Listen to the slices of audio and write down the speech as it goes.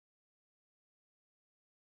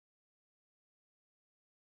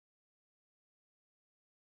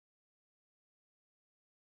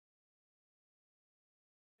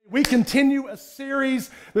We continue a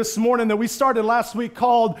series this morning that we started last week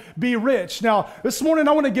called Be Rich. Now, this morning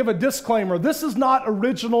I want to give a disclaimer. This is not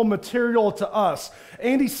original material to us.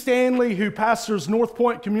 Andy Stanley, who pastors North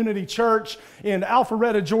Point Community Church in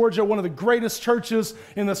Alpharetta, Georgia, one of the greatest churches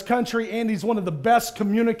in this country. Andy's one of the best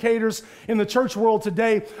communicators in the church world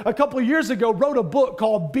today. A couple of years ago, wrote a book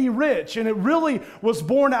called Be Rich, and it really was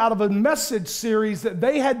born out of a message series that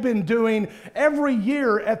they had been doing every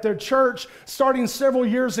year at their church, starting several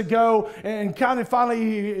years ago, and kind of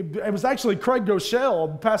finally, it was actually Craig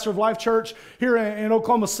Goschel, pastor of Life Church here in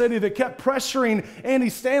Oklahoma City, that kept pressuring Andy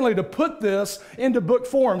Stanley to put this into book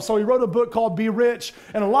form. So he wrote a book called Be Rich,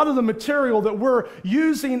 and a lot of the material that we're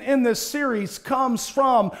using in this series comes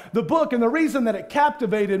from the book. And the reason that it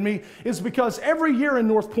captivated me is because every year in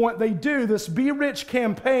North Point, they do this Be Rich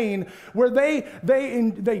campaign where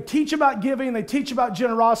they teach about giving, they teach about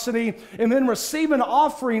generosity, and then receive an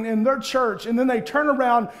offering in their church, and then they turn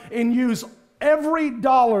around and use every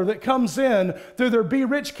dollar that comes in through their Be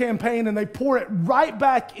Rich campaign, and they pour it right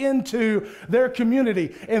back into their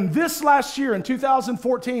community. And this last year in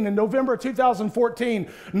 2014, in November 2014,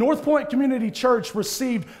 North Point Community Church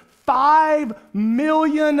received $5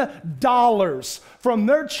 million from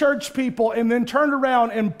their church people, and then turned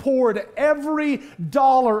around and poured every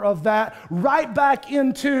dollar of that right back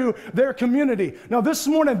into their community. Now this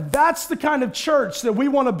morning, that's the kind of church that we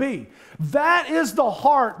want to be. That is the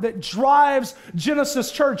heart that drives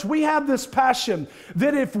Genesis Church. We have this passion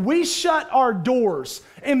that if we shut our doors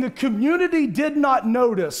and the community did not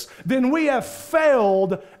notice, then we have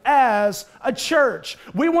failed as a church.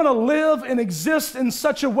 We want to live and exist in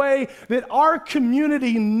such a way that our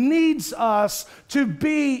community needs us to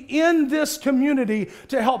be in this community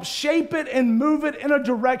to help shape it and move it in a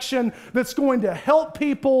direction that's going to help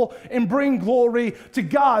people and bring glory to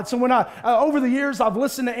God. So when over the years, I've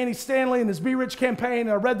listened to Andy Stanley and his Be Rich campaign,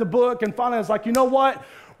 and I read the book, and finally I was like, you know what?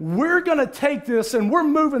 We're going to take this and we're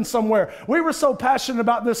moving somewhere. We were so passionate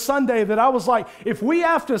about this Sunday that I was like, if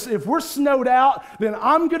we're snowed out, then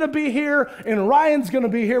I'm going to be here and Ryan's going to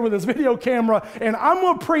be here with his video camera, and I'm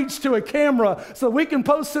going to preach to a camera so we can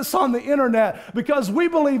post this on the internet, because we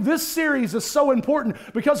believe this series is so important,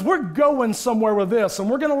 because we're going somewhere with this, and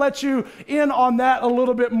we're going to let you in on that a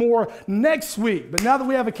little bit more next week. But now that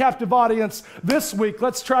we have a captive audience this week,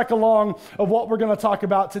 let's track along of what we're going to talk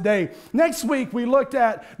about today. Next week, we looked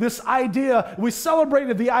at this idea, we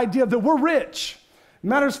celebrated the idea that we're rich.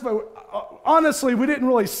 Honestly, we didn't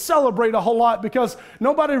really celebrate a whole lot because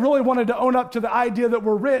nobody really wanted to own up to the idea that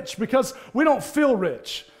we're rich because we don't feel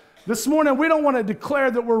rich. This morning, we don't want to declare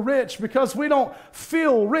that we're rich because we don't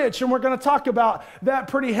feel rich, and we're going to talk about that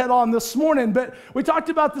pretty head on this morning. But we talked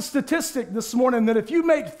about the statistic this morning that if you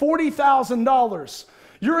make $40,000,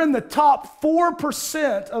 you're in the top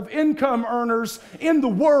 4% of income earners in the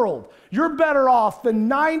world. You're better off than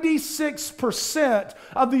 96%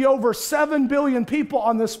 of the over 7 billion people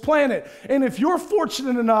on this planet. And if you're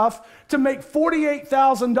fortunate enough to make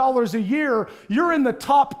 $48,000 a year, you're in the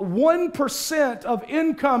top 1% of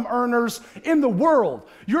income earners in the world.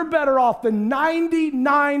 You're better off than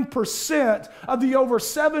 99% of the over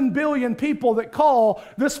 7 billion people that call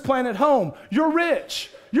this planet home. You're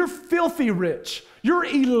rich. You're filthy rich. You're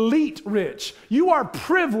elite rich. You are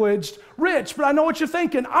privileged rich. But I know what you're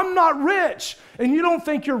thinking. I'm not rich. And you don't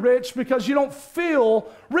think you're rich because you don't feel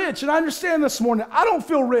rich. And I understand this morning, I don't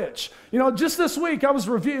feel rich. You know, just this week, I was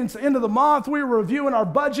reviewing, it's the end of the month, we were reviewing our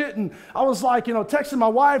budget, and I was like, you know, texting my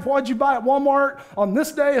wife, what'd you buy at Walmart on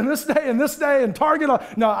this day and this day and this day, and Target?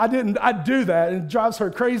 No, I didn't. I'd do that. It drives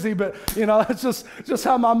her crazy, but, you know, it's just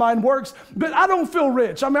how my mind works. But I don't feel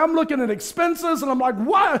rich. I mean, I'm looking at expenses, and I'm like,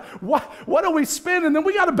 what do we spend? And then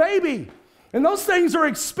we got a baby, and those things are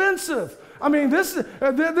expensive. I mean, this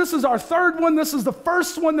is our third one. This is the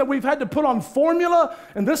first one that we've had to put on formula.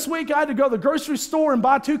 And this week I had to go to the grocery store and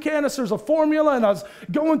buy 2 canisters of formula. And I was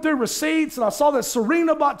going through receipts, and I saw that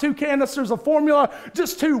Serena bought 2 canisters of formula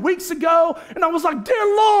just 2 weeks ago. And I was like,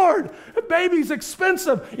 dear Lord, the baby's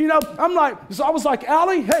expensive. You know, so I was like,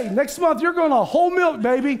 Allie, hey, next month you're going to whole milk,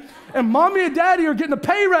 baby. And mommy and daddy are getting a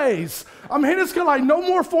pay raise. I mean, it's kind of like no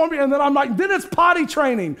more formula. And then I'm like, then it's potty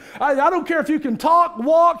training. I don't care if you can talk,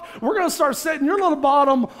 walk. We're going to start setting your little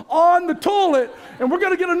bottom on the toilet, and we're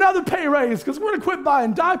going to get another pay raise because we're going to quit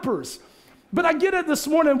buying diapers. But I get it this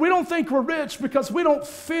morning. We don't think we're rich because we don't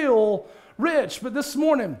feel rich. But this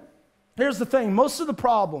morning, here's the thing. Most of the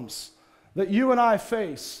problems that you and I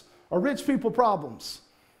face are rich people problems.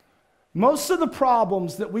 Most of the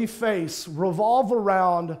problems that we face revolve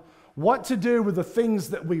around what to do with the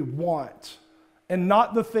things that we want and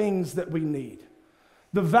not the things that we need.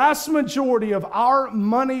 The vast majority of our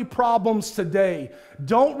money problems today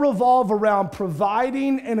don't revolve around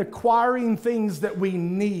providing and acquiring things that we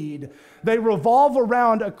need. They revolve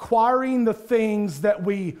around acquiring the things that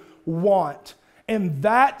we want. And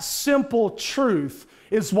that simple truth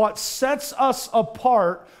is what sets us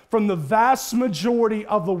apart from the vast majority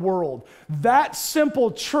of the world. That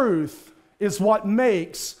simple truth is what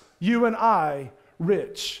makes you and I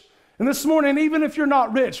rich. And this morning, even if you're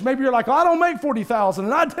not rich, maybe you're like, I don't make $40,000,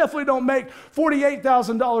 and I definitely don't make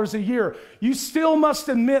 $48,000 a year. You still must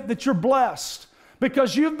admit that you're blessed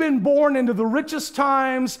because you've been born into the richest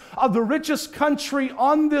times of the richest country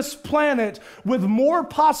on this planet with more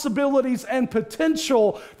possibilities and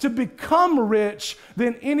potential to become rich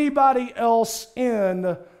than anybody else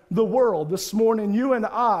in the world. This morning, you and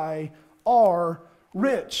I are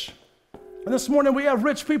rich. And this morning, we have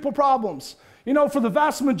rich people problems. You know, for the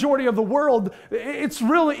vast majority of the world, it's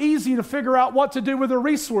really easy to figure out what to do with their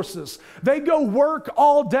resources. They go work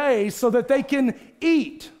all day so that they can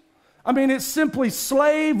eat. I mean, it's simply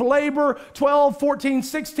slave labor, 12, 14,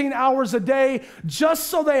 16 hours a day, just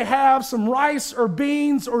so they have some rice or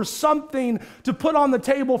beans or something to put on the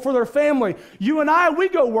table for their family. You and I, we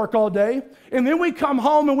go work all day, and then we come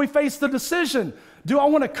home and we face the decision. Do I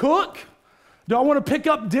want to cook? Do I want to pick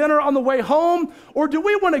up dinner on the way home? Or do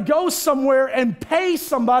we want to go somewhere and pay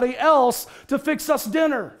somebody else to fix us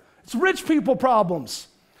dinner? It's rich people problems.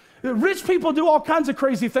 Rich people do all kinds of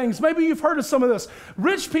crazy things. Maybe you've heard of some of this.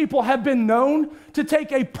 Rich people have been known to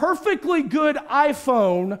take a perfectly good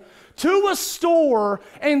iPhone to a store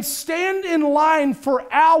and stand in line for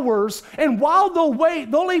hours, and while they'll wait,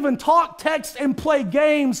 they'll even talk, text, and play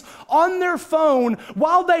games on their phone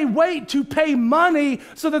while they wait to pay money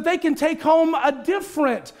so that they can take home a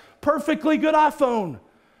different perfectly good iPhone.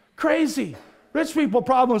 Crazy. Rich people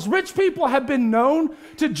problems. Rich people have been known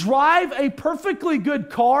to drive a perfectly good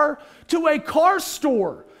car to a car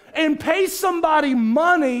store and pay somebody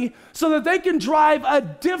money so that they can drive a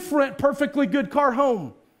different perfectly good car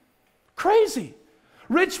home. Crazy.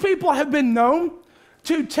 Rich people have been known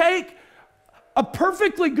to take a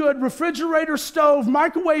perfectly good refrigerator, stove,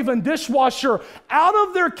 microwave, and dishwasher out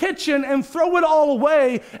of their kitchen and throw it all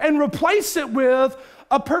away and replace it with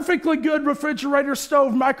a perfectly good refrigerator,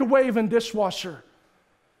 stove, microwave, and dishwasher.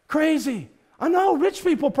 Crazy. I know, rich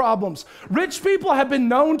people problems. Rich people have been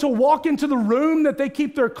known to walk into the room that they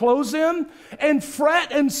keep their clothes in and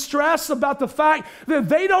fret and stress about the fact that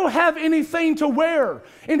they don't have anything to wear.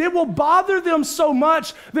 And it will bother them so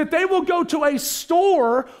much that they will go to a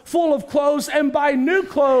store full of clothes and buy new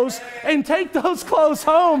clothes and take those clothes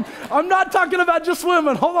home. I'm not talking about just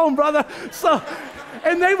women. Hold on, brother.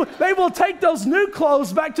 And they will take those new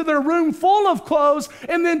clothes back to their room full of clothes,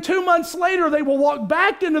 and then 2 months later, they will walk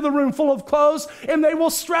back into the room full of clothes, and they will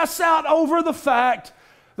stress out over the fact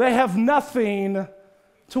they have nothing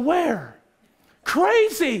to wear.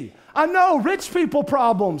 Crazy. I know, rich people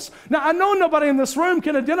problems. Now, I know nobody in this room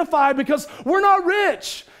can identify because we're not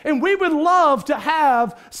rich, and we would love to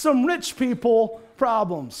have some rich people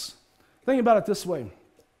problems. Think about it this way.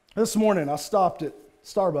 This morning, I stopped at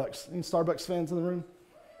Starbucks. Any Starbucks fans in the room?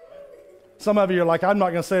 Some of you are like, I'm not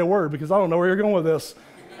going to say a word because I don't know where you're going with this.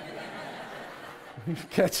 You're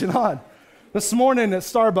catching on. This morning at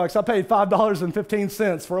Starbucks, I paid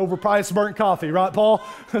 $5.15 for overpriced burnt coffee, right, Paul?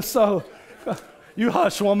 So, you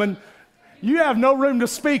hush, woman. You have no room to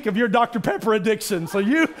speak of your Dr. Pepper addiction, so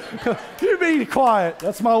you be quiet.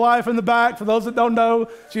 That's my wife in the back. For those that don't know,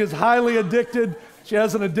 she is highly addicted. She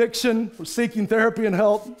has an addiction for seeking therapy and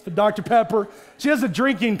help for Dr. Pepper. She has a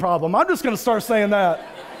drinking problem. I'm just going to start saying that.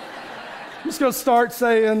 I'm just going to start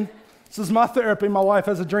saying, this is my therapy. My wife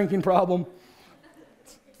has a drinking problem.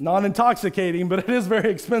 It's non-intoxicating, but it is very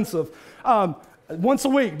expensive. Once a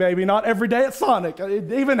week, baby, not every day at Sonic.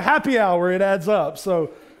 Even happy hour, it adds up. So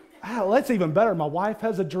that's even better. My wife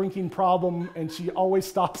has a drinking problem, and she always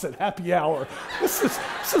stops at happy hour. This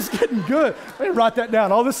is getting good. Let me write that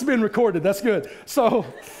down. All this is being recorded. That's good. So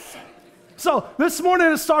this morning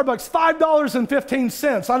at Starbucks,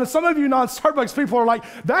 $5.15. I know some of you non-Starbucks people are like,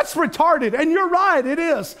 that's retarded. And you're right, it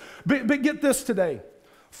is. But get this today.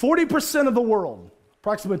 40% of the world,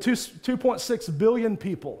 approximately 2.6 billion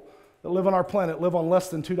people that live on our planet live on less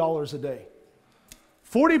than $2 a day.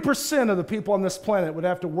 40% of the people on this planet would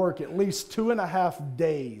have to work at least 2.5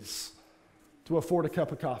 days to afford a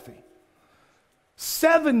cup of coffee.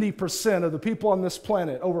 70% of the people on this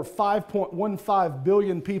planet, over 5.15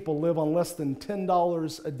 billion people, live on less than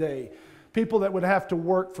 $10 a day. People that would have to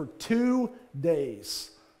work for 2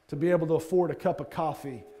 days to be able to afford a cup of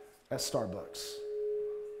coffee at Starbucks.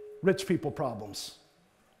 Rich people problems.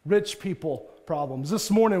 Rich people problems.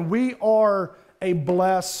 This morning, we are a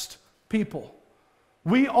blessed people.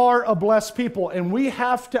 We are a blessed people, and we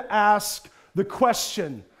have to ask the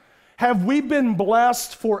question, have we been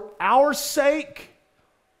blessed for our sake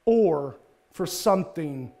or for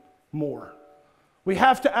something more? We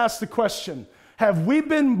have to ask the question, have we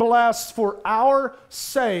been blessed for our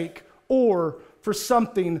sake or for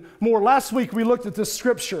something more? Last week we looked at this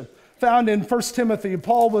scripture found in 1 Timothy.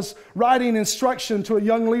 Paul was writing instruction to a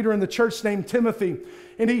young leader in the church named Timothy.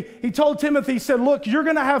 And he told Timothy, he said, look, you're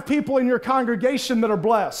going to have people in your congregation that are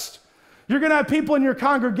blessed. You're going to have people in your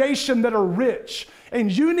congregation that are rich. And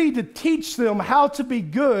you need to teach them how to be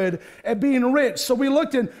good at being rich. So we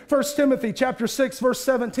looked in 1 Timothy chapter 6, verse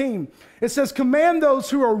 17. It says, command those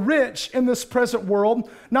who are rich in this present world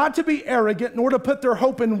not to be arrogant, nor to put their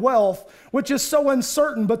hope in wealth, which is so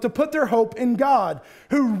uncertain, but to put their hope in God,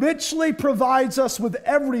 who richly provides us with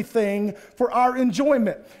everything for our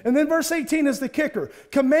enjoyment. And then verse 18 is the kicker.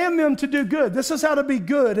 Command them to do good. This is how to be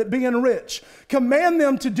good at being rich. Command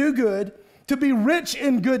them to do good, to be rich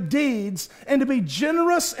in good deeds, and to be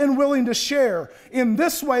generous and willing to share. In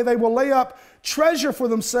this way, they will lay up treasure for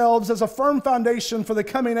themselves as a firm foundation for the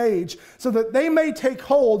coming age, so that they may take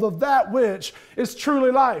hold of that which is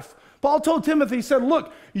truly life. Paul told Timothy, he said,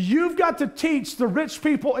 look, you've got to teach the rich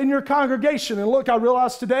people in your congregation. And look, I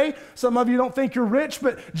realize today, some of you don't think you're rich,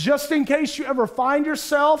 but just in case you ever find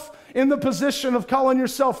yourself in the position of calling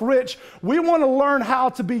yourself rich, we want to learn how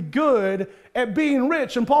to be good at being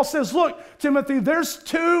rich. And Paul says, look, Timothy, there's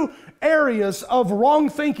two areas of wrong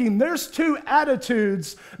thinking. There's two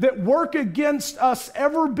attitudes that work against us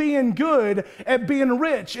ever being good at being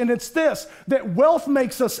rich. And it's this, that wealth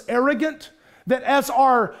makes us arrogant, that as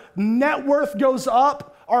our net worth goes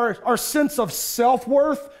up, our sense of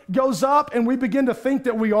self-worth goes up, and we begin to think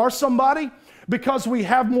that we are somebody. Because we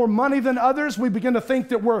have more money than others, we begin to think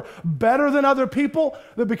that we're better than other people,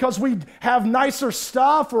 that because we have nicer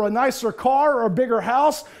stuff or a nicer car or a bigger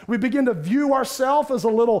house, we begin to view ourselves as a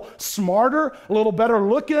little smarter, a little better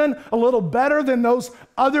looking, a little better than those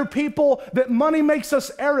other people, that money makes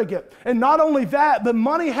us arrogant. And not only that, but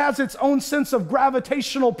money has its own sense of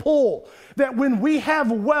gravitational pull. That when we have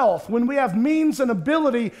wealth, when we have means and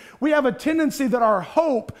ability, we have a tendency that our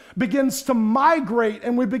hope begins to migrate,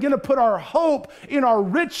 and we begin to put our hope in our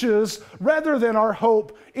riches rather than our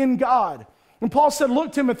hope in God. And Paul said,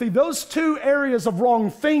 look, Timothy, those two areas of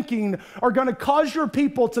wrong thinking are going to cause your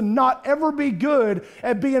people to not ever be good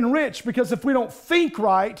at being rich, because if we don't think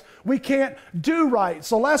right, we can't do right.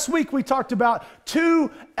 So last week we talked about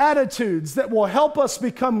two attitudes that will help us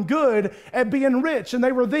become good at being rich, and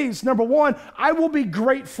they were these. Number one, I will be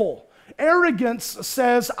grateful. Arrogance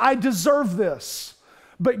says, I deserve this.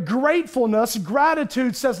 But gratefulness,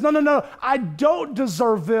 gratitude says, no, I don't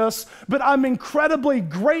deserve this, but I'm incredibly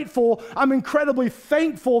grateful. I'm incredibly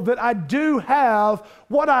thankful that I do have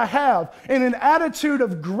what I have. And an attitude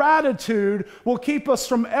of gratitude will keep us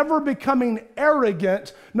from ever becoming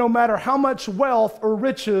arrogant, no matter how much wealth or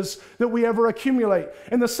riches that we ever accumulate.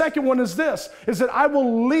 And the second one is this, is that I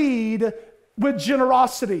will lead with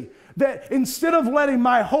generosity. That instead of letting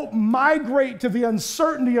my hope migrate to the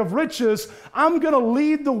uncertainty of riches, I'm going to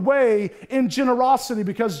lead the way in generosity,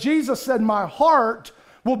 because Jesus said, my heart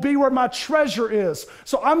will be where my treasure is.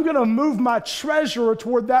 So I'm going to move my treasure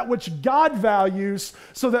toward that which God values,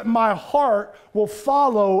 so that my heart will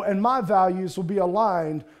follow and my values will be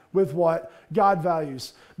aligned with what God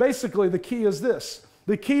values. Basically, the key is this.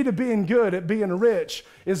 The key to being good at being rich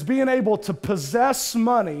is being able to possess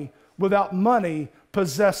money without money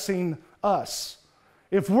possessing us.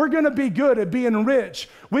 If we're going to be good at being rich,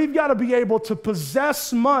 we've got to be able to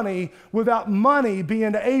possess money without money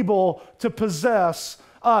being able to possess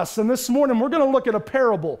us. And this morning, we're going to look at a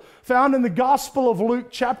parable found in the Gospel of Luke,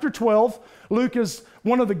 chapter 12. Luke is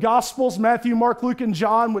one of the Gospels, Matthew, Mark, Luke, and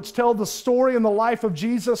John, which tell the story and the life of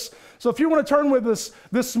Jesus. So if you want to turn with us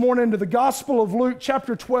this morning to the Gospel of Luke,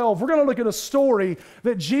 chapter 12, we're going to look at a story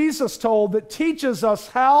that Jesus told that teaches us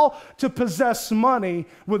how to possess money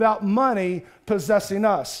without money possessing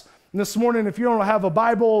us. And this morning, if you don't have a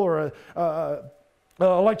Bible or an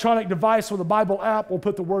electronic device with a Bible app, we'll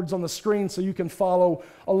put the words on the screen so you can follow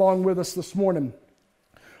along with us this morning.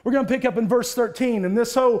 We're going to pick up in verse 13, and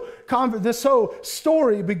this whole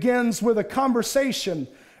story begins with a conversation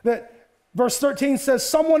that verse 13 says,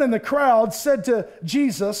 someone in the crowd said to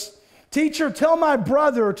Jesus, "Teacher, tell my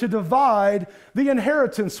brother to divide the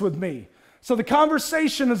inheritance with me." So the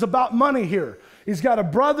conversation is about money here. He's got a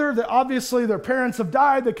brother that obviously their parents have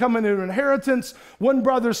died. They come into an inheritance. One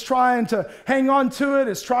brother's trying to hang on to it,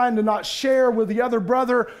 is trying to not share with the other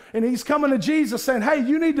brother. And he's coming to Jesus saying, hey,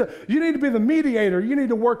 you need to be the mediator. You need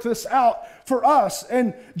to work this out for us.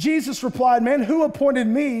 And Jesus replied, man, who appointed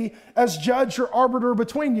me as judge or arbiter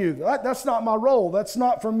between you? That's not my role. That's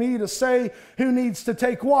not for me to say who needs to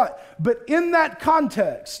take what. But in that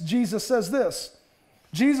context, Jesus says this.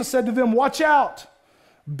 Jesus said to them, watch out.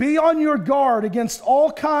 Be on your guard against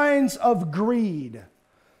all kinds of greed.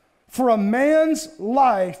 For a man's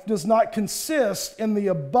life does not consist in the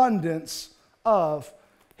abundance of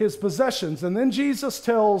his possessions. And then Jesus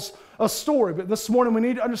tells a story. But this morning we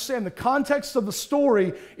need to understand the context of the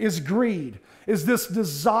story is greed. Is this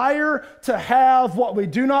desire to have what we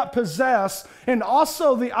do not possess, and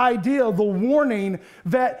also the idea, the warning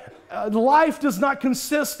that life does not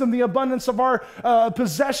consist in the abundance of our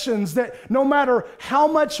possessions, that no matter how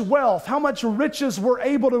much wealth, how much riches we're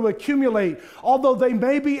able to accumulate, although they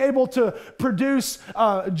may be able to produce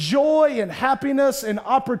joy and happiness and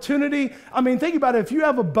opportunity. I mean, think about it. If you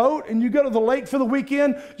have a boat and you go to the lake for the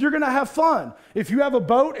weekend, you're going to have fun. If you have a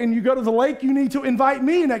boat and you go to the lake, you need to invite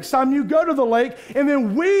me next time you go to the lake, and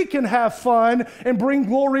then we can have fun and bring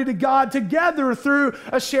glory to God together through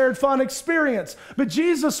a shared fun experience. But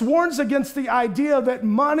Jesus warns against the idea that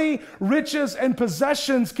money, riches, and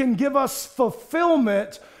possessions can give us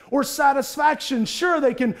fulfillment or satisfaction. Sure,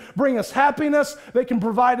 they can bring us happiness, they can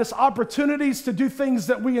provide us opportunities to do things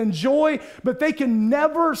that we enjoy, but they can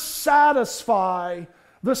never satisfy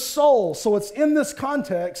the soul. So it's in this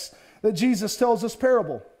context that Jesus tells this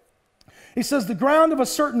parable. He says, the ground of a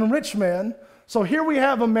certain rich man. So here we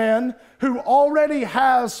have a man who already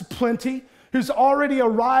has plenty, who's already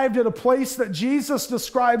arrived at a place that Jesus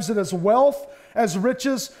describes it as wealth, as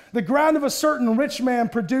riches. The ground of a certain rich man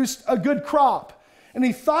produced a good crop. And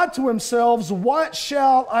he thought to himself, what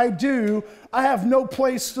shall I do? I have no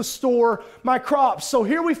place to store my crops. So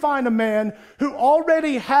here we find a man who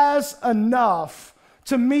already has enough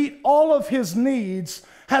to meet all of his needs,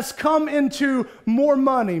 has come into more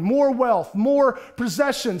money, more wealth, more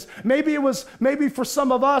possessions. Maybe for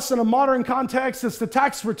some of us in a modern context, it's the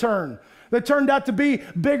tax return that turned out to be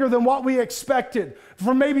bigger than what we expected.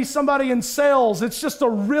 For maybe somebody in sales, it's just a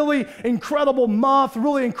really incredible month,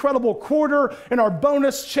 really incredible quarter, and our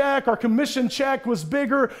bonus check, our commission check was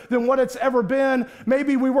bigger than what it's ever been.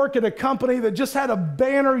 Maybe we work at a company that just had a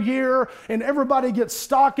banner year and everybody gets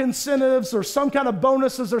stock incentives or some kind of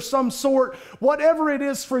bonuses or some sort. Whatever it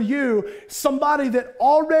is for you, somebody that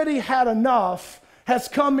already had enough has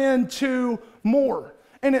come into more.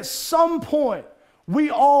 And at some point, we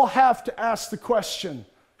all have to ask the question,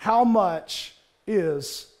 how much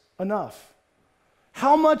is enough?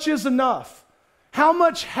 How much is enough? How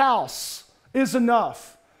much house is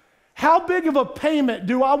enough? How big of a payment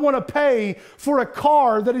do I want to pay for a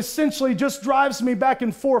car that essentially just drives me back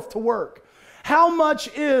and forth to work? How much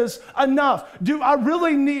is enough? Do I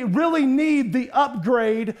really need the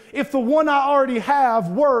upgrade if the one I already have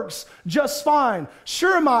works just fine?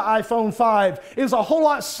 Sure, my iPhone 5 is a whole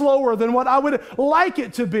lot slower than what I would like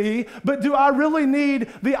it to be, but do I really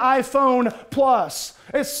need the iPhone Plus?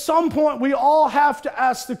 At some point, we all have to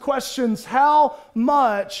ask the questions, how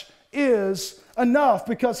much is enough?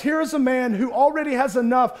 Because here's a man who already has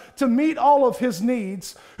enough to meet all of his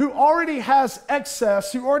needs, who already has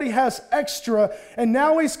excess, who already has extra, and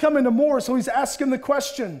now he's coming to more. So he's asking the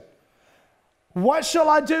question, what shall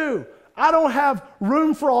I do? I don't have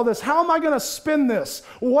room for all this. How am I going to spend this?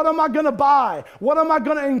 What am I going to buy? What am I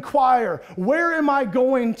going to inquire? Where am I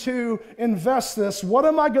going to invest this? What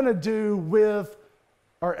am I going to do with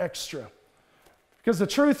our extra? Because the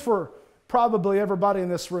truth for probably everybody in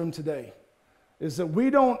this room today is that we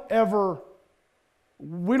don't ever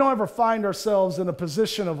find ourselves in a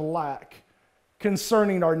position of lack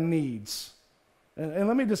concerning our needs. And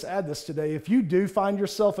let me just add this today. If you do find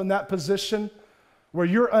yourself in that position where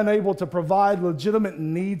you're unable to provide legitimate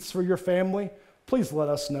needs for your family, please let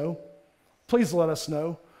us know. Please let us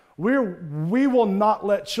know. We will not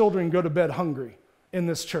let children go to bed hungry in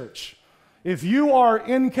this church. If you are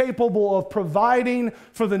incapable of providing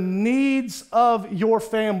for the needs of your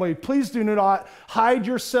family, please do not hide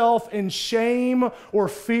yourself in shame or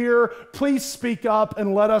fear. Please speak up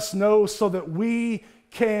and let us know so that we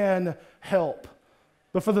can help.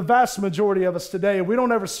 But for the vast majority of us today, we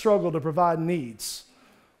don't ever struggle to provide needs.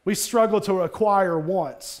 We struggle to acquire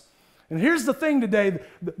wants. And here's the thing today,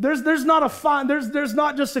 there's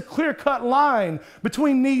not just a clear-cut line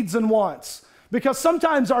between needs and wants. Because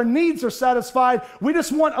sometimes our needs are satisfied, we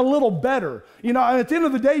just want a little better. You know, at the end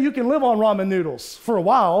of the day, you can live on ramen noodles for a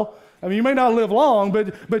while. I mean, you may not live long,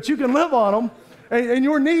 but you can live on them. and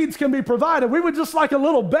your needs can be provided. We would just like a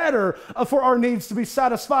little better for our needs to be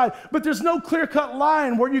satisfied. But there's no clear-cut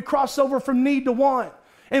line where you cross over from need to want.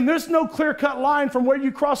 And there's no clear-cut line from where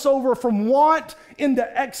you cross over from want into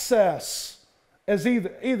excess as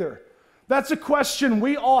either. That's a question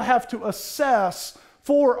we all have to assess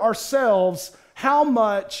for ourselves. How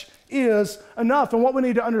much is enough? And what we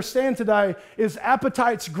need to understand today is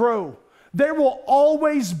appetites grow. There will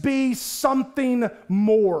always be something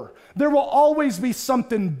more. There will always be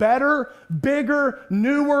something better, bigger,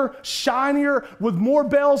 newer, shinier, with more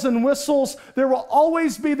bells and whistles. There will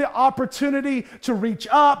always be the opportunity to reach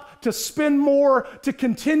up, to spend more, to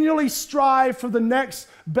continually strive for the next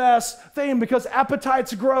best thing, because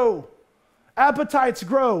appetites grow. Appetites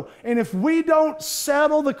grow. And if we don't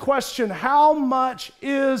settle the question, how much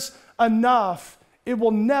is enough, it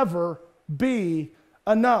will never be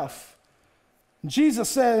enough. Jesus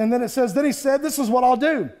said, and then it says, then he said, this is what I'll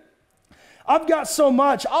do. I've got so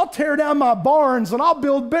much, I'll tear down my barns and I'll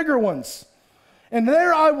build bigger ones. And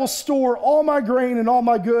there I will store all my grain and all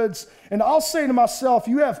my goods. And I'll say to myself,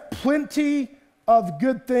 you have plenty of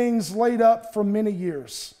good things laid up for many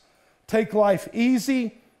years. Take life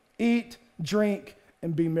easy, eat, drink,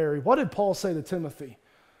 and be merry. What did Paul say to Timothy?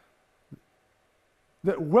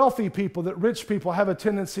 That wealthy people, that rich people have a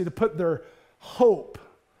tendency to put their hope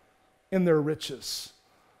in their riches.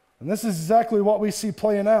 And this is exactly what we see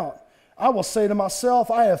playing out. I will say to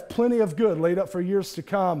myself, I have plenty of good laid up for years to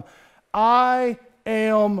come. I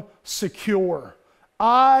am secure.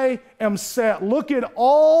 I am set. Look at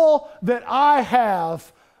all that I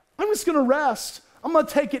have. I'm just going to rest. I'm going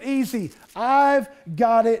to take it easy. I've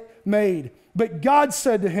got it made. But God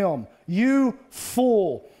said to him, you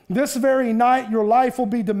fool, this very night your life will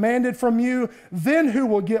be demanded from you. Then who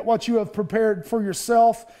will get what you have prepared for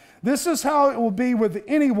yourself? This is how it will be with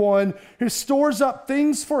anyone who stores up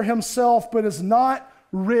things for himself but is not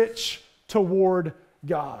rich toward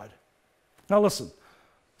God. Now listen,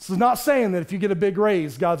 this is not saying that if you get a big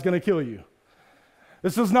raise, God's going to kill you.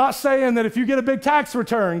 This is not saying that if you get a big tax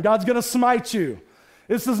return, God's going to smite you.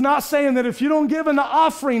 This is not saying that if you don't give in the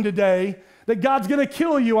offering today, that God's going to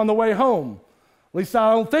kill you on the way home. At least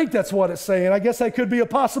I don't think that's what it's saying. I guess that could be a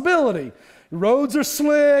possibility. Roads are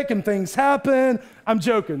slick and things happen. I'm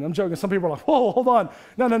joking. Some people are like, whoa, hold on.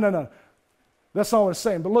 No. That's not what it's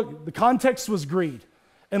saying. But look, the context was greed.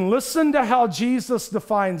 And listen to how Jesus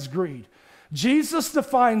defines greed. Jesus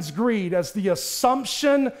defines greed as the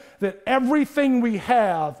assumption that everything we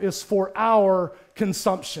have is for our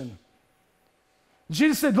consumption.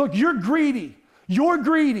 Jesus said, look, you're greedy. You're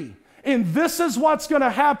greedy. And this is what's going to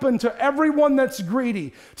happen to everyone that's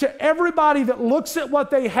greedy, to everybody that looks at what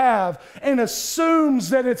they have and assumes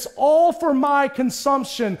that it's all for my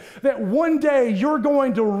consumption, that one day you're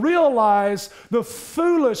going to realize the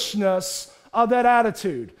foolishness of that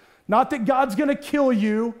attitude. Not that God's going to kill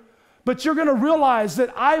you, but you're going to realize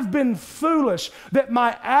that I've been foolish, that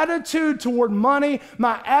my attitude toward money,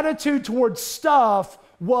 my attitude toward stuff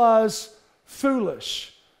was foolish.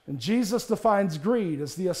 And Jesus defines greed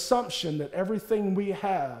as the assumption that everything we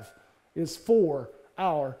have is for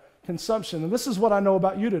our consumption. And this is what I know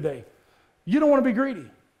about you today. You don't want to be greedy.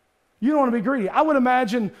 You don't want to be greedy. I would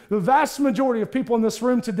imagine the vast majority of people in this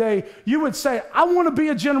room today, you would say, I want to be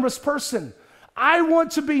a generous person. I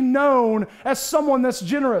want to be known as someone that's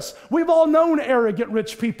generous. We've all known arrogant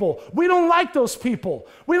rich people. We don't like those people.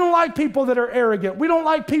 We don't like people that are arrogant. We don't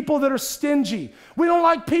like people that are stingy. We don't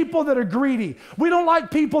like people that are greedy. We don't like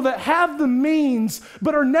people that have the means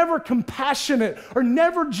but are never compassionate or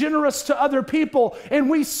never generous to other people. And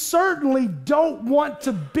we certainly don't want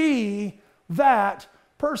to be that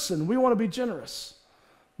person. We want to be generous.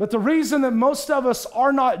 But the reason that most of us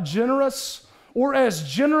are not generous or as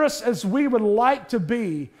generous as we would like to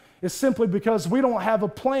be is simply because we don't have a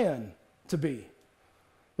plan to be.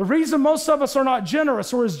 The reason most of us are not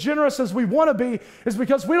generous or as generous as we want to be is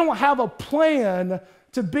because we don't have a plan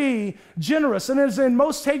to be generous. And as in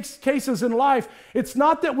most cases in life, it's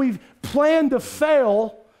not that we've planned to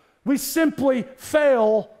fail, we simply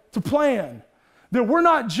fail to plan. That we're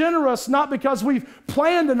not generous not because we've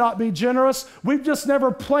planned to not be generous, we've just never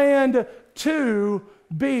planned to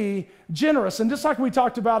be generous. And just like we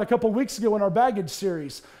talked about a couple weeks ago in our baggage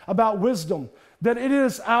series about wisdom, that it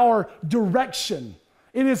is our direction,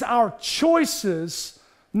 it is our choices,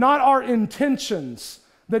 not our intentions,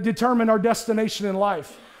 that determine our destination in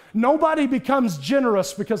life. Nobody becomes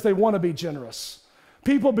generous because they want to be generous.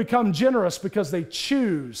 People become generous because they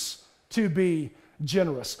choose to be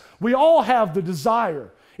generous. We all have the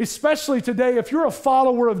desire, especially today, if you're a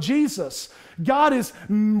follower of Jesus, God is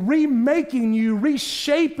remaking you,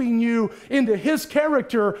 reshaping you into his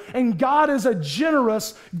character, and God is a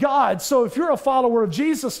generous God. So if you're a follower of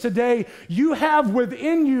Jesus today, you have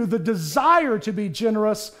within you the desire to be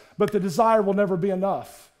generous, but the desire will never be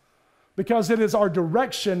enough, because it is our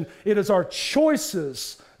direction, it is our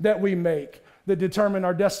choices that we make that determine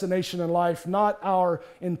our destination in life, not our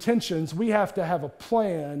intentions. We have to have a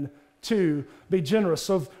plan to be generous.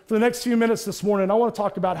 So for the next few minutes this morning, I want to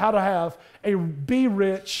talk about how to have a be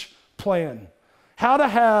rich plan. How to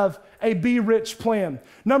have a be rich plan.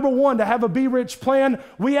 Number one, to have a be rich plan,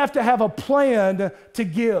 we have to have a plan to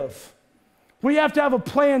give. We have to have a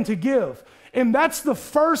plan to give. And that's the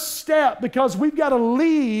first step, because we've got to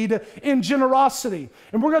lead in generosity.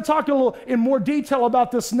 And we're going to talk a little in more detail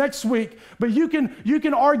about this next week. But you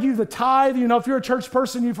can argue the tithe. You know, if you're a church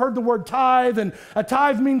person, you've heard the word tithe, and a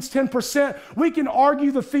tithe means 10%. We can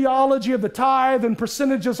argue the theology of the tithe and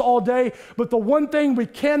percentages all day. But the one thing we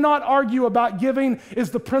cannot argue about giving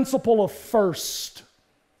is the principle of first.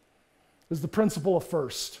 Is the principle of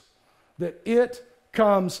first. That it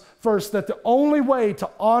comes first, that the only way to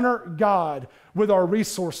honor God with our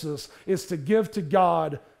resources is to give to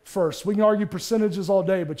God first. We can argue percentages all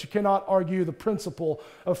day, but you cannot argue the principle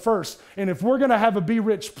of first. And if we're going to have a be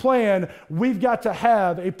rich plan, we've got to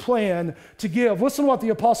have a plan to give. Listen to what the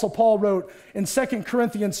Apostle Paul wrote in 2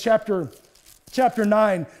 Corinthians chapter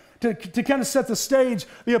 9. To kind of set the stage,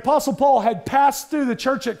 the Apostle Paul had passed through the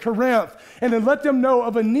church at Corinth and had let them know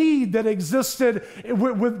of a need that existed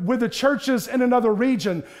with the churches in another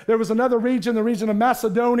region. There was another region, the region of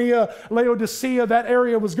Macedonia, Laodicea. That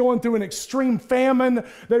area was going through an extreme famine.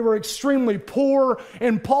 They were extremely poor,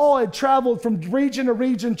 and Paul had traveled from region to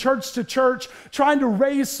region, church to church, trying to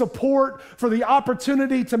raise support for the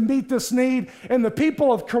opportunity to meet this need. And the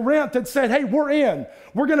people of Corinth had said, hey, we're in.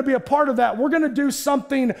 We're going to be a part of that. We're going to do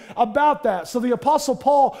something about that. So the Apostle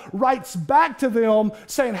Paul writes back to them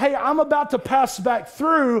saying, hey, I'm about to pass back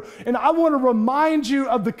through, and I want to remind you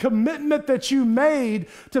of the commitment that you made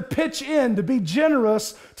to pitch in, to be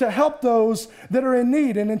generous, to help those that are in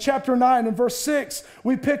need. And in chapter 9 and verse 6,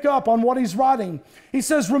 we pick up on what he's writing. He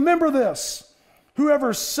says, remember this,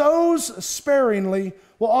 whoever sows sparingly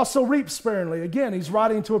will also reap sparingly. Again, he's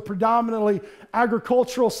writing to a predominantly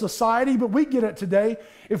agricultural society, but we get it today.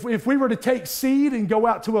 If we were to take seed and go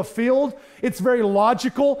out to a field, it's very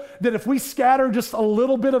logical that if we scatter just a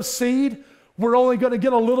little bit of seed, we're only going to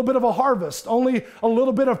get a little bit of a harvest. Only a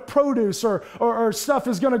little bit of produce or stuff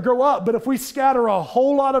is going to grow up. But if we scatter a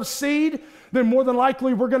whole lot of seed, then more than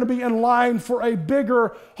likely we're going to be in line for a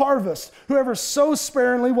bigger harvest. Whoever sows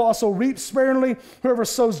sparingly will also reap sparingly. Whoever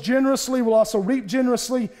sows generously will also reap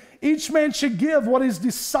generously. Each man should give what he's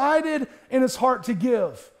decided in his heart to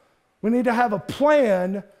give. We need to have a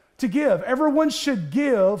plan to give. Everyone should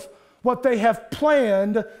give what they have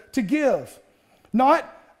planned to give.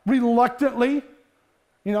 Not reluctantly.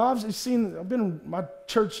 You know, I've been in my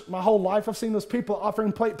church my whole life. I've seen those people,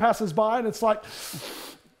 offering plate passes by, and it's like,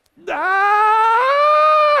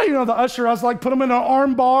 you know, the usher, I was like, put them in an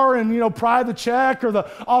arm bar and, you know, pry the check or the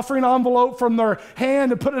offering envelope from their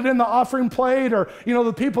hand and put it in the offering plate. Or, you know,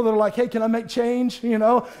 the people that are like, hey, can I make change? You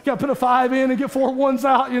know, can I put a 5 in and get 4 ones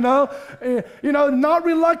out, you know? Not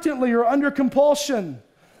reluctantly or under compulsion.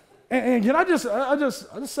 And can I just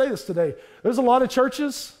say this today. There's a lot of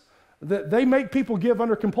churches that they make people give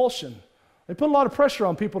under compulsion. They put a lot of pressure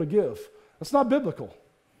on people to give. That's not biblical.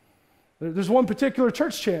 There's one particular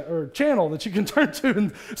church channel that you can turn to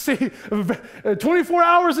and see 24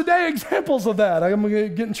 hours a day examples of that. I'm going to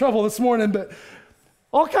get in trouble this morning, but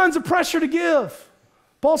all kinds of pressure to give.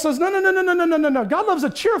 Paul says, no. God loves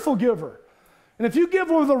a cheerful giver. And if you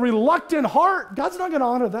give with a reluctant heart, God's not going to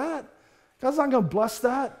honor that. God's not going to bless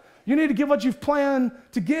that. You need to give what you've planned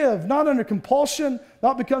to give, not under compulsion,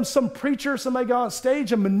 not become some preacher, somebody go on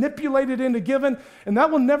stage and manipulate it into giving. And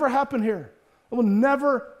that will never happen here. It will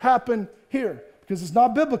never happen here because it's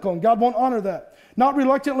not biblical and God won't honor that. Not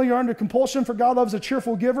reluctantly or under compulsion, for God loves a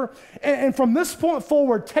cheerful giver. And from this point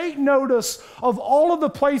forward, take notice of all of the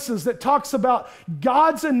places that talks about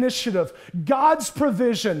God's initiative, God's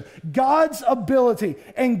provision, God's ability,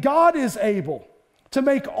 and God is able to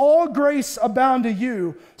make all grace abound to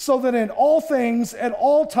you, so that in all things, at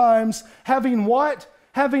all times, having what?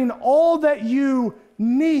 Having all that you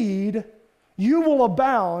need, you will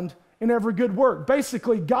abound in every good work.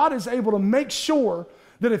 Basically, God is able to make sure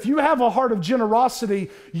that if you have a heart of generosity,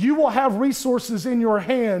 you will have resources in your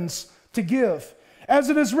hands to give. As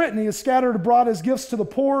it is written, he has scattered abroad his gifts to the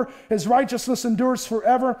poor, his righteousness endures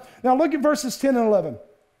forever. Now look at verses 10 and 11.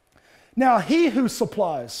 Now he who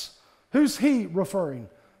supplies, who's he referring?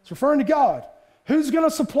 It's referring to God. Who's going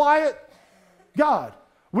to supply it? God.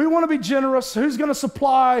 We want to be generous. Who's going to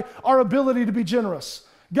supply our ability to be generous?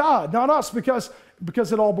 God, not us,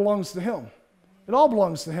 because it all belongs to him. It all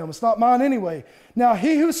belongs to him. It's not mine anyway. Now,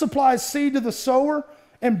 he who supplies seed to the sower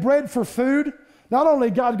and bread for food, not only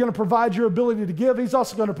is God going to provide your ability to give, he's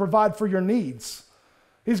also going to provide for your needs.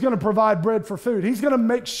 He's going to provide bread for food. He's going to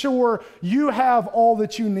make sure you have all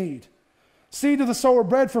that you need. Seed to the sower,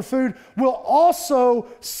 bread for food, will also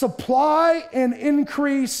supply and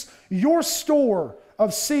increase your store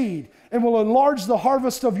of seed and will enlarge the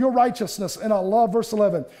harvest of your righteousness. And I love verse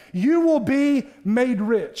 11. You will be made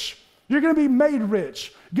rich. You're going to be made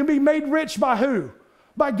rich. You're going to be made rich by who?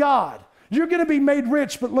 By God. You're going to be made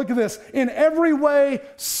rich, but look at this, in every way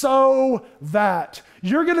so that.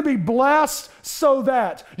 You're going to be blessed so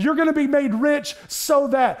that. You're going to be made rich so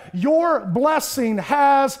that. Your blessing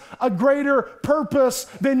has a greater purpose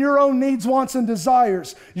than your own needs, wants, and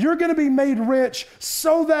desires. You're going to be made rich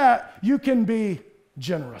so that you can be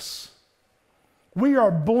generous. We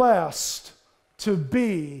are blessed to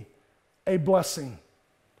be a blessing.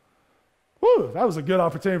 Woo, that was a good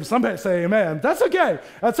opportunity for somebody to say amen. That's okay.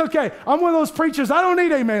 That's okay. I'm one of those preachers. I don't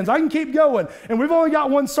need amens. I can keep going. And we've only got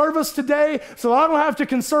one service today, so I don't have to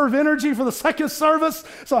conserve energy for the second service.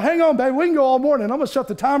 So hang on, babe. We can go all morning. I'm going to shut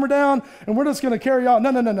the timer down, and we're just going to carry on. No.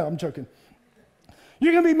 I'm joking.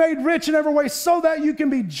 You're going to be made rich in every way so that you can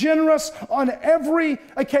be generous on every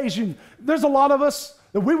occasion. There's a lot of us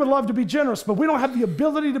that we would love to be generous, but we don't have the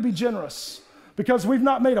ability to be generous because we've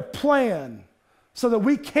not made a plan so that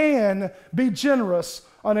we can be generous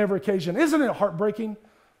on every occasion. Isn't it heartbreaking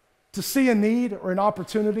to see a need or an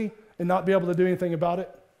opportunity and not be able to do anything about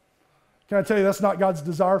it? Can I tell you that's not God's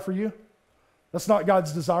desire for you? That's not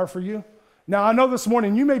God's desire for you. Now, I know this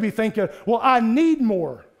morning you may be thinking, well, I need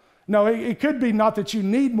more. No, it could be not that you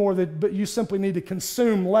need more, but you simply need to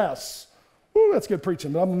consume less. Ooh, that's good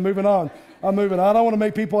preaching, but I'm moving on. I don't want to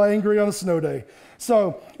make people angry on a snow day.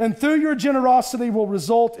 So, and through your generosity will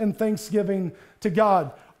result in thanksgiving to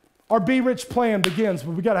God. Our Be Rich plan begins,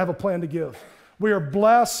 but we got to have a plan to give. We are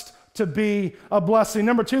blessed to be a blessing.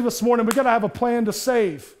 Number 2 this morning, we got to have a plan to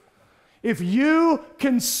save. If you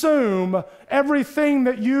consume everything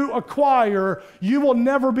that you acquire, you will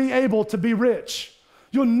never be able to be rich.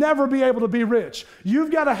 You'll never be able to be rich.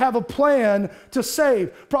 You've got to have a plan to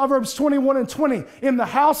save. Proverbs 21:20, in the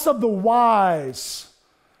house of the wise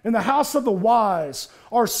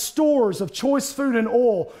are stores of choice food and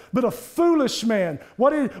oil, but a foolish man, what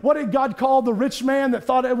did God call the rich man that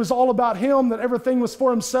thought it was all about him, that everything was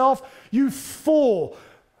for himself? You fool.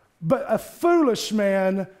 But a foolish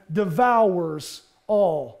man devours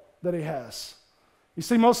all that he has. You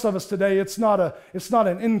see, most of us today, it's not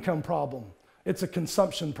an income problem. It's a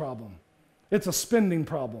consumption problem. It's a spending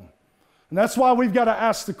problem. And that's why we've got to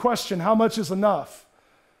ask the question, how much is enough?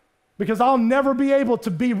 Because I'll never be able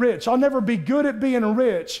to be rich. I'll never be good at being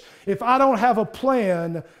rich if I don't have a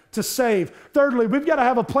plan to save. Thirdly, we've got to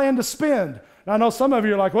have a plan to spend. I know some of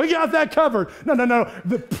you are like, well, we got that covered. No.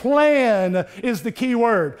 The plan is the key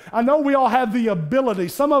word. I know we all have the ability.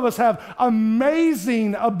 Some of us have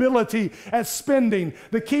amazing ability at spending.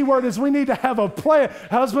 The key word is we need to have a plan.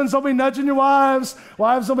 Husbands, don't be nudging your wives.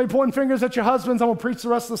 Wives, don't be pointing fingers at your husbands. I'm going to preach the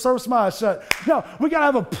rest of the service my eyes shut. No, we got to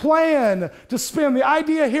have a plan to spend. The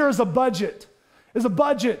idea here is a budget.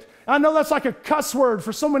 I know that's like a cuss word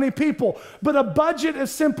for so many people, but a budget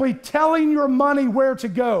is simply telling your money where to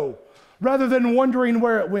go, rather than wondering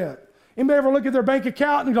where it went. Anybody ever look at their bank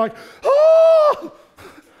account and you're like, oh,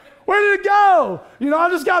 where did it go? I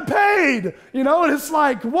just got paid. And it's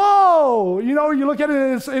like, whoa. You look at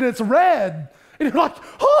it and it's red. And you're like,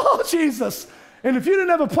 oh, Jesus. And if you didn't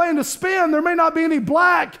have a plan to spend, there may not be any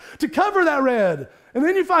black to cover that red. And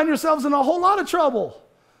then you find yourselves in a whole lot of trouble.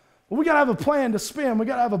 Well, we got to have a plan to spend. We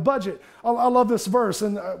got to have a budget. I love this verse,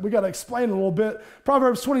 and we got to explain it a little bit.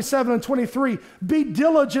 Proverbs 27:23, be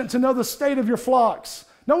diligent to know the state of your flocks.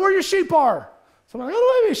 Know where your sheep are. So I'm like, I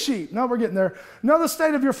don't have any sheep. No, we're getting there. Know the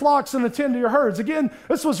state of your flocks and attend to your herds. Again,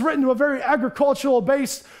 this was written to a very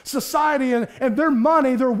agricultural-based society, and their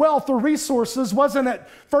money, their wealth, their resources wasn't at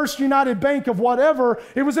First United Bank of whatever.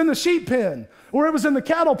 It was in the sheep pen, or it was in the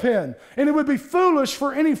cattle pen. And it would be foolish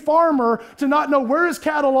for any farmer to not know where his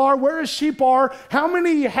cattle are, where his sheep are, how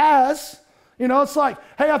many he has. It's like,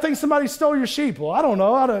 hey, I think somebody stole your sheep. Well, I don't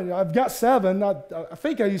know. I've got 7. I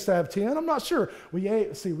think I used to have 10. I'm not sure. We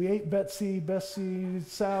ate Bessie,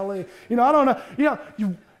 Sally. I don't know.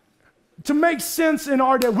 To make sense in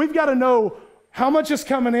our day, we've got to know how much is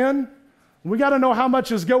coming in. We got to know how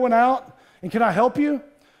much is going out. And can I help you?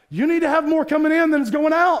 You need to have more coming in than is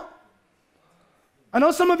going out. I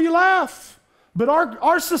know some of you laugh, but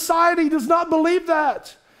our society does not believe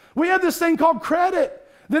that. We have this thing called credit,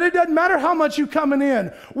 that it doesn't matter how much you coming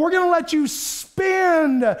in. We're going to let you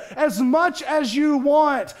spend as much as you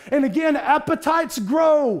want. And again, appetites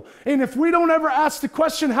grow. And if we don't ever ask the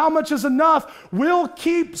question, how much is enough, we'll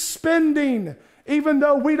keep spending, even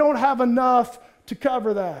though we don't have enough to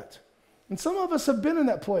cover that. And some of us have been in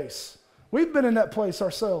that place. We've been in that place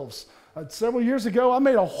ourselves. Several years ago, I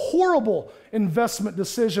made a horrible investment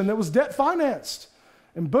decision that was debt financed.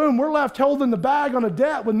 And boom, we're left holding the bag on a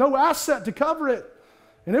debt with no asset to cover it.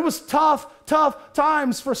 And it was tough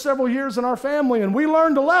times for several years in our family. And we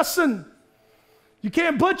learned a lesson. You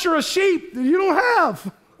can't butcher a sheep that you don't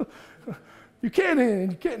have. You can't,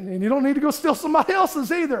 and you don't need to go steal somebody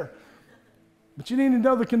else's either. But you need to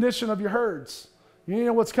know the condition of your herds. You need to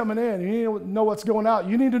know what's coming in. You need to know what's going out.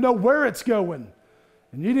 You need to know where it's going.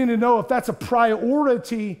 And you need to know if that's a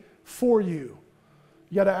priority for you.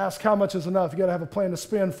 You got to ask how much is enough. You got to have a plan to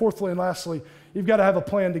spend. Fourthly and lastly, you've got to have a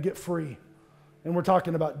plan to get free. And we're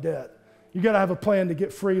talking about debt. You got to have a plan to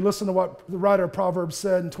get free. Listen to what the writer of Proverbs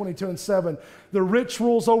said in 22:7. The rich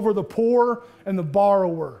rules over the poor, and the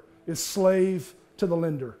borrower is slave to the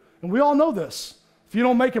lender. And we all know this. If you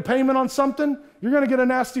don't make a payment on something, you're going to get a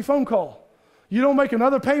nasty phone call. You don't make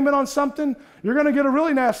another payment on something, you're going to get a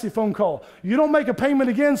really nasty phone call. You don't make a payment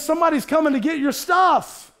again, somebody's coming to get your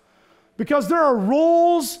stuff. Because there are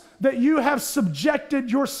rules that you have subjected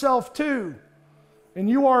yourself to. And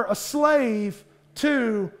you are a slave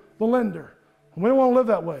to the lender. And we don't want to live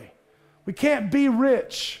that way. We can't be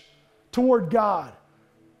rich toward God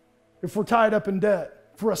if we're tied up in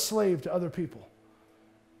debt, if we're a slave to other people.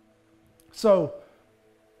 So,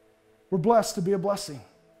 we're blessed to be a blessing.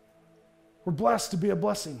 We're blessed to be a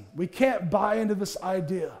blessing. We can't buy into this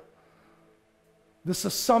idea, this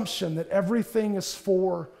assumption that everything is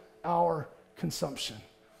for our consumption.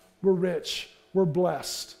 We're rich, we're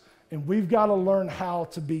blessed, and we've got to learn how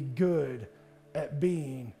to be good at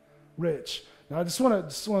being rich. Now, I just want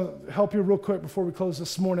to help you real quick before we close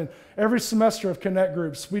this morning. Every semester of Connect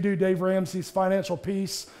Groups, we do Dave Ramsey's Financial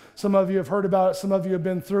Peace. Some of you have heard about it. Some of you have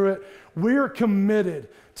been through it. We're committed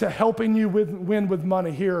to helping you win with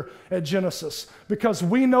money here at Genesis because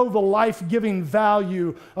we know the life-giving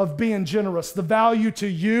value of being generous, the value to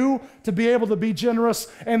you to be able to be generous,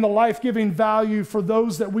 and the life-giving value for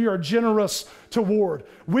those that we are generous toward.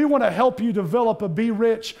 We want to help you develop a Be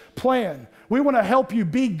Rich plan. We want to help you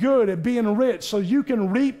be good at being rich so you can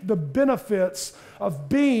reap the benefits of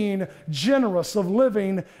being generous, of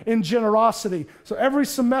living in generosity. So every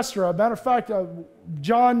semester, as a matter of fact,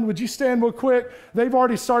 John, would you stand real quick? They've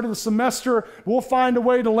already started the semester. We'll find a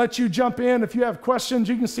way to let you jump in. If you have questions,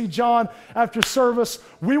 you can see John after service.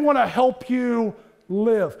 We want to help you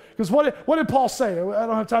live. Because what did Paul say? I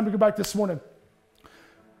don't have time to go back this morning.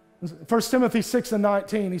 1 Timothy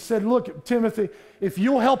 6:19, he said, look, Timothy, if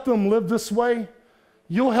you'll help them live this way,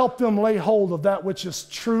 you'll help them lay hold of that which is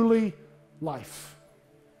truly life.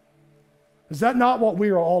 Is that not what we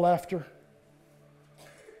are all after?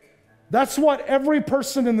 That's what every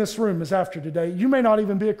person in this room is after today. You may not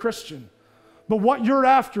even be a Christian, but what you're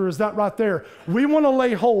after is that right there. We want to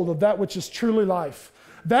lay hold of that which is truly life,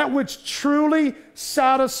 that which truly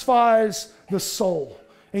satisfies the soul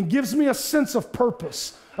and gives me a sense of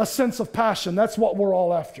purpose, a sense of passion. That's what we're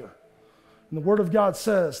all after. And the Word of God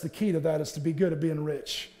says the key to that is to be good at being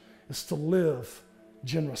rich, is to live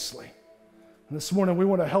generously. And this morning we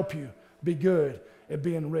want to help you be good at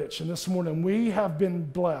being rich. And this morning we have been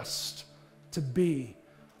blessed to be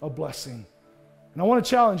a blessing. And I want to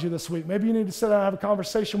challenge you this week. Maybe you need to sit down and have a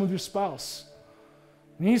conversation with your spouse.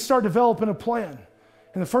 You need to start developing a plan.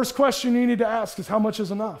 And the first question you need to ask is, how much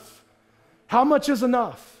is enough? How much is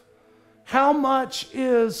enough? How much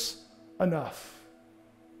is enough?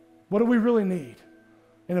 What do we really need?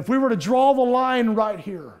 And if we were to draw the line right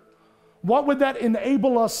here, what would that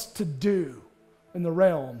enable us to do in the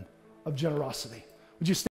realm of generosity? Would you stand?